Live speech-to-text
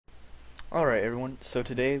Alright everyone, so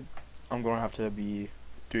today I'm going to have to be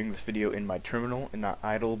doing this video in my terminal and not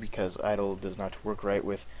idle because idle does not work right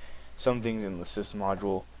with some things in the system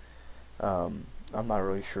module. I'm not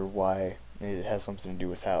really sure why. It has something to do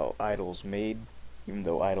with how idle is made, even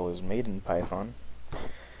though idle is made in Python.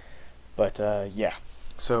 But yeah,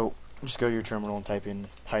 so just go to your terminal and type in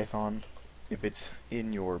Python. If it's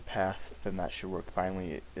in your path, then that should work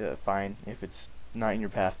fine. If it's not in your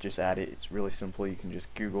path, just add it. It's really simple. You can just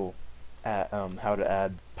Google how to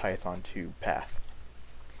add Python to path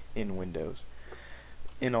in Windows.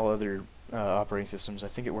 In all other operating systems, I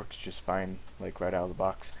think it works just fine, like right out of the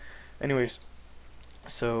box. Anyways,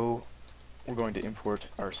 so we're going to import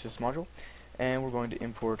our sys module, and we're going to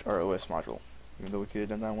import our OS module. Even though we could have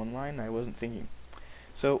done that one line, I wasn't thinking.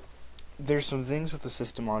 So there's some things with the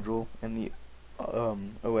system module and the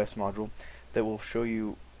OS module that will show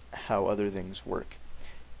you how other things work.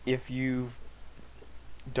 If you've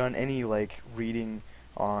done any like reading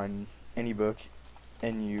on any book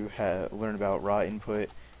and you learn about raw input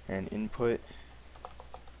and input,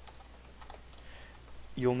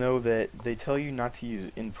 you'll know that they tell you not to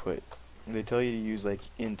use input. They tell you to use like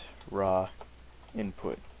int raw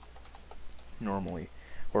input normally,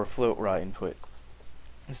 or float raw input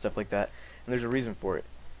and stuff like that, and there's a reason for it,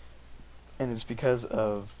 and it's because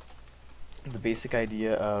of the basic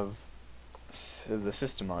idea of the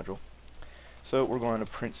system module. So we're going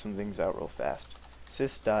to print some things out real fast.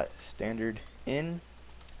 sys.standardin,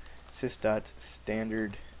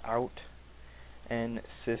 sys.standardout, and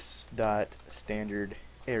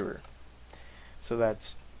sys.standarderror. So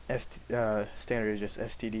that's standard is just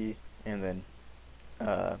std, and then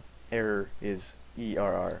error is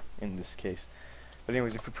err in this case. But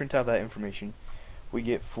anyways, if we print out that information, we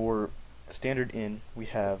get for standard in, we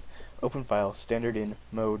have open file standard in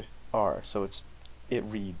mode r, so it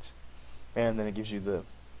reads, and then it gives you the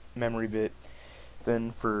memory bit.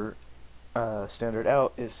 Then for standard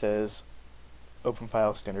out, it says open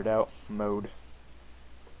file standard out mode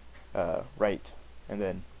write, and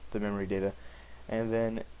then the memory data, and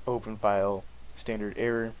then open file standard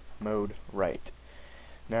error mode write.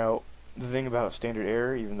 Now the thing about standard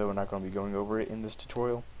error, even though we're not going to be going over it in this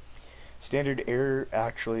tutorial, standard error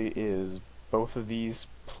actually is both of these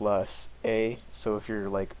plus a. So if you're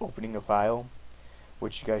like opening a file,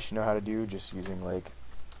 which you guys should know how to do just using like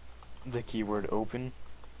the keyword open,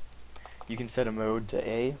 you can set a mode to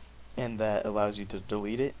a, and that allows you to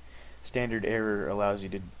delete it. Standard error allows you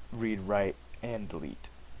to read, write, and delete.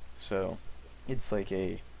 So it's like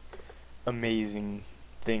a amazing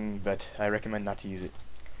thing, but I recommend not to use it.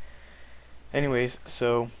 Anyways,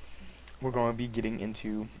 so we're going to be getting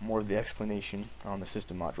into more of the explanation on the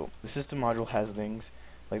system module. The system module has things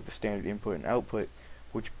like the standard input and output,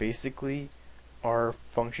 which basically are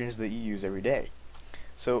functions that you use every day.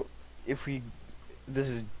 So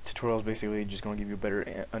this tutorial is basically just going to give you a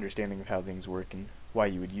better understanding of how things work and why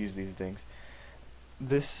you would use these things.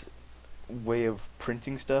 This way of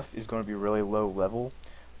printing stuff is going to be really low level,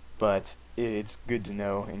 but it's good to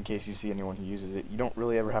know in case you see anyone who uses it. You don't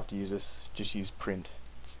really ever have to use this, just use print.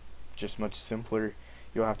 It's just much simpler.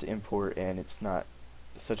 You don't have to import, and it's not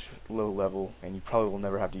such low level, and you probably will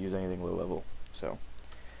never have to use anything low level. So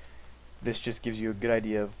this just gives you a good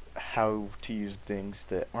idea of how to use things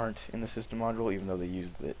that aren't in the system module, even though they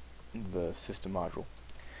use the system module.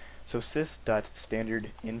 So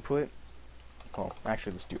sys.standardinput, well,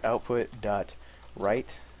 actually let's do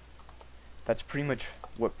output.write. That's pretty much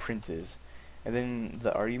what print is. And then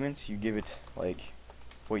the arguments, you give it like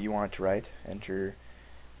what you want to write. Enter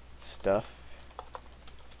stuff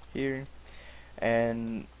here,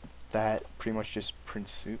 and that pretty much just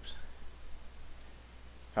prints. Oops.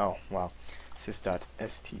 Oh wow.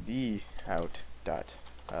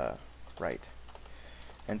 sys.stdout.write.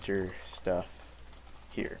 Enter stuff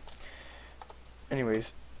here.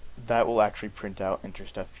 Anyways, that will actually print out enter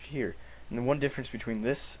stuff here. And the one difference between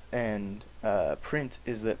this and print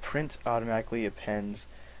is that print automatically appends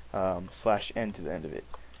 /n to the end of it.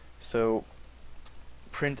 So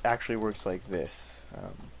print actually works like this.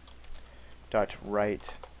 Dot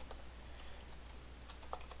write.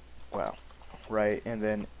 Wow. Right, and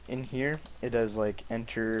then in here it does like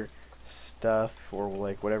enter stuff or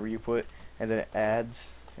like whatever you put, and then it adds.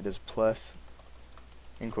 It does plus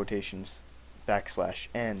in quotations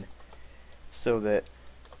 \n, so that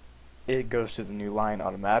it goes to the new line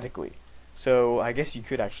automatically. So I guess you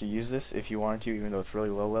could actually use this if you wanted to, even though it's really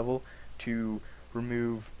low level, to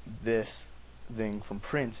remove this thing from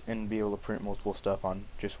print and be able to print multiple stuff on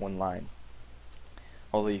just one line.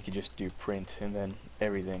 Although you could just do print and then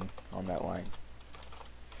everything on that line.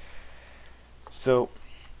 So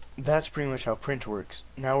that's pretty much how print works.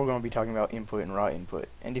 Now we're going to be talking about input and raw input.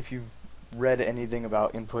 And if you've read anything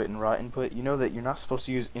about input and raw input, you know that you're not supposed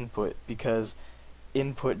to use input because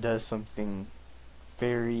input does something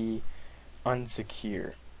very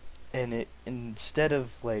unsecure. And it, instead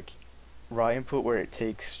of like raw input where it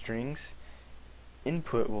takes strings,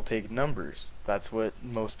 input will take numbers. That's what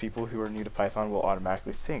most people who are new to Python will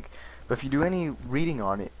automatically think. But if you do any reading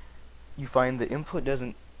on it, you find that input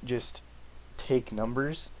doesn't just take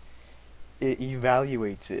numbers, it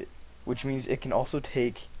evaluates it, which means it can also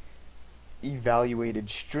take evaluated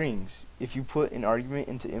strings. If you put an argument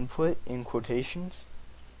into input in quotations,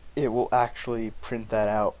 it will actually print that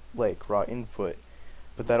out like raw input.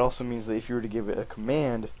 But that also means that if you were to give it a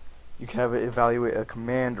command, you can have it evaluate a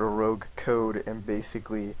command or rogue code and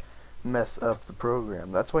basically mess up the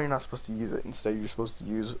program. That's why you're not supposed to use it. Instead, you're supposed to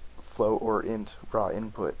use float or int raw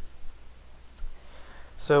input.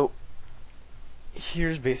 So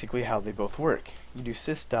here's basically how they both work. You do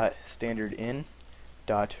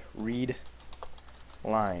sys.standardin.read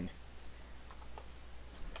line,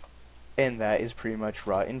 and that is pretty much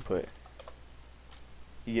raw input.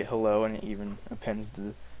 You get hello, and it even appends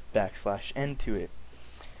the \n to it.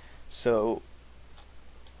 So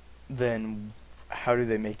then how do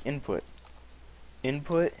they make input?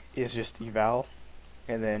 Input is just eval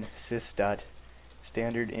and then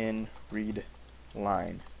sys.standardin.read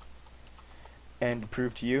line. And to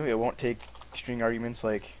prove to you, it won't take string arguments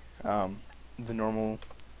like the normal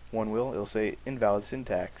one will. It'll say invalid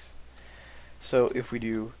syntax. So if we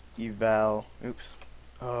do eval, oops,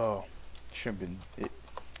 oh, should have been it.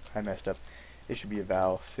 I messed up. It should be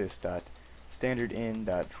eval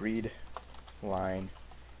sys.standardin.read line,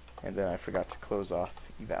 and then I forgot to close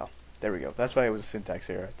off eval. There we go. That's why it was a syntax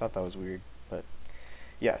error. I thought that was weird, but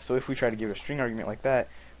yeah. So if we try to give a string argument like that,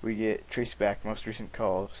 we get traceback most recent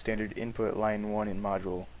call standard input line 1 in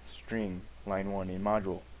module string line 1 in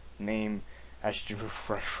module name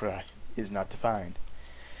is not defined.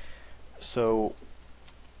 So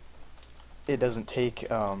it doesn't take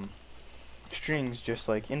strings just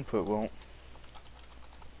like input won't,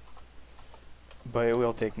 but it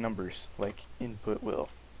will take numbers like input will.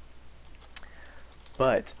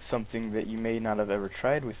 But something that you may not have ever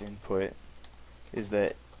tried with input is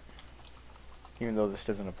that, even though this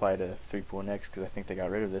doesn't apply to 3.x because I think they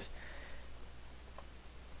got rid of this,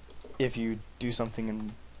 if you do something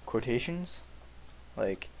in quotations,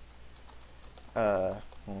 like well,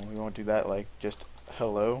 we won't do that, like just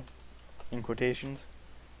hello in quotations,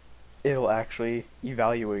 it'll actually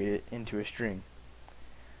evaluate it into a string,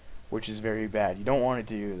 which is very bad. You don't want it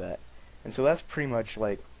to do that. And so that's pretty much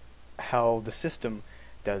like how the system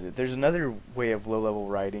does it. There's another way of low-level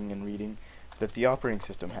writing and reading that the operating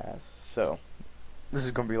system has. So this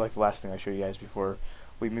is going to be like the last thing I show you guys before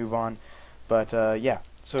we move on. But yeah,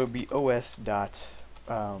 so it'd be os.write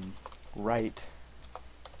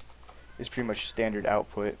is pretty much standard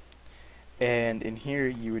output, and in here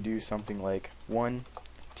you would do something like 1,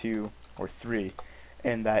 2, or 3,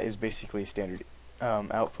 and that is basically standard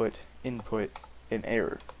output, input, and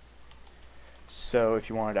error. So if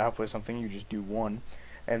you wanted to output something, you just do 1,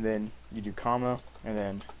 and then you do comma, and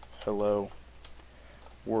then hello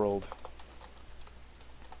world.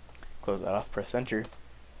 Close that off, press enter,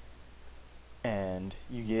 and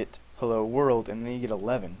you get hello world, and then you get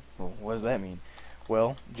 11. Well, what does that mean?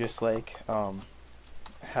 Well, just like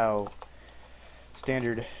how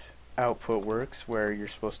standard output works, where you're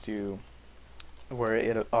supposed to, where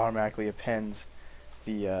it automatically appends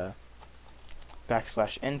the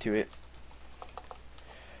 \n to it.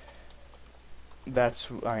 That's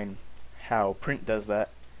how print does that.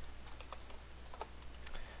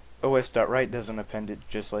 os.write doesn't append it,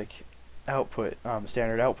 just like output,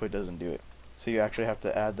 standard output doesn't do it. So you actually have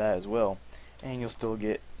to add that as well, and you'll still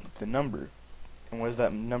get the number. And what does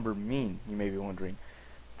that number mean, you may be wondering?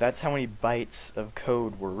 That's how many bytes of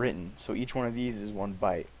code were written. So each one of these is 1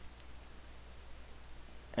 byte.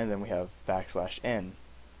 And then we have \n,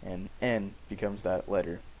 and n becomes that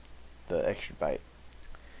letter, the extra byte.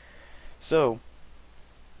 So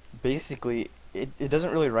basically it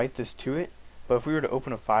doesn't really write this to it, but if we were to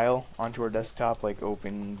open a file onto our desktop, like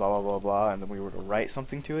open blah blah blah blah, and then we were to write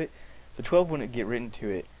something to it, the 12 wouldn't get written to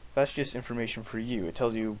it. That's just information for you. It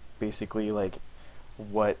tells you basically like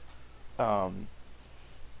what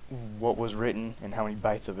was written and how many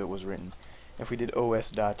bytes of it was written. If we did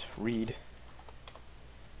os.read,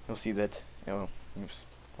 you'll see that, oops,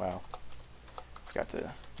 wow, forgot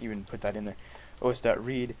to even put that in there.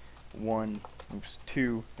 os.read 1, oops,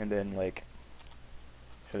 2, and then like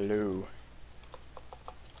hello.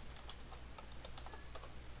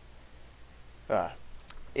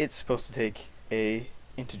 It's supposed to take a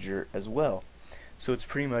integer as well. So it's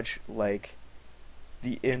pretty much like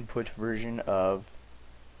the input version of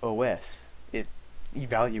OS. It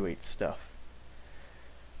evaluates stuff.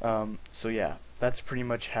 So yeah, that's pretty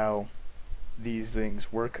much how these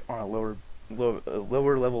things work on a lower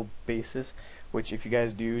level basis, which if you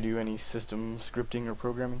guys do any system scripting or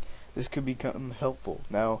programming, this could become helpful.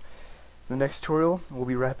 Now, the next tutorial, we'll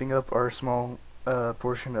be wrapping up our small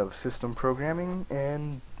portion of system programming,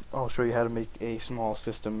 and I'll show you how to make a small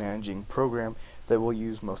system managing program that will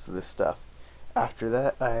use most of this stuff. After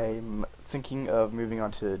that, I'm thinking of moving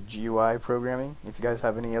on to GUI programming. If you guys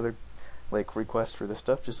have any other requests for this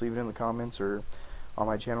stuff, just leave it in the comments or on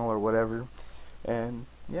my channel or whatever. And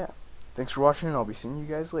yeah, thanks for watching, and I'll be seeing you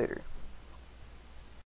guys later.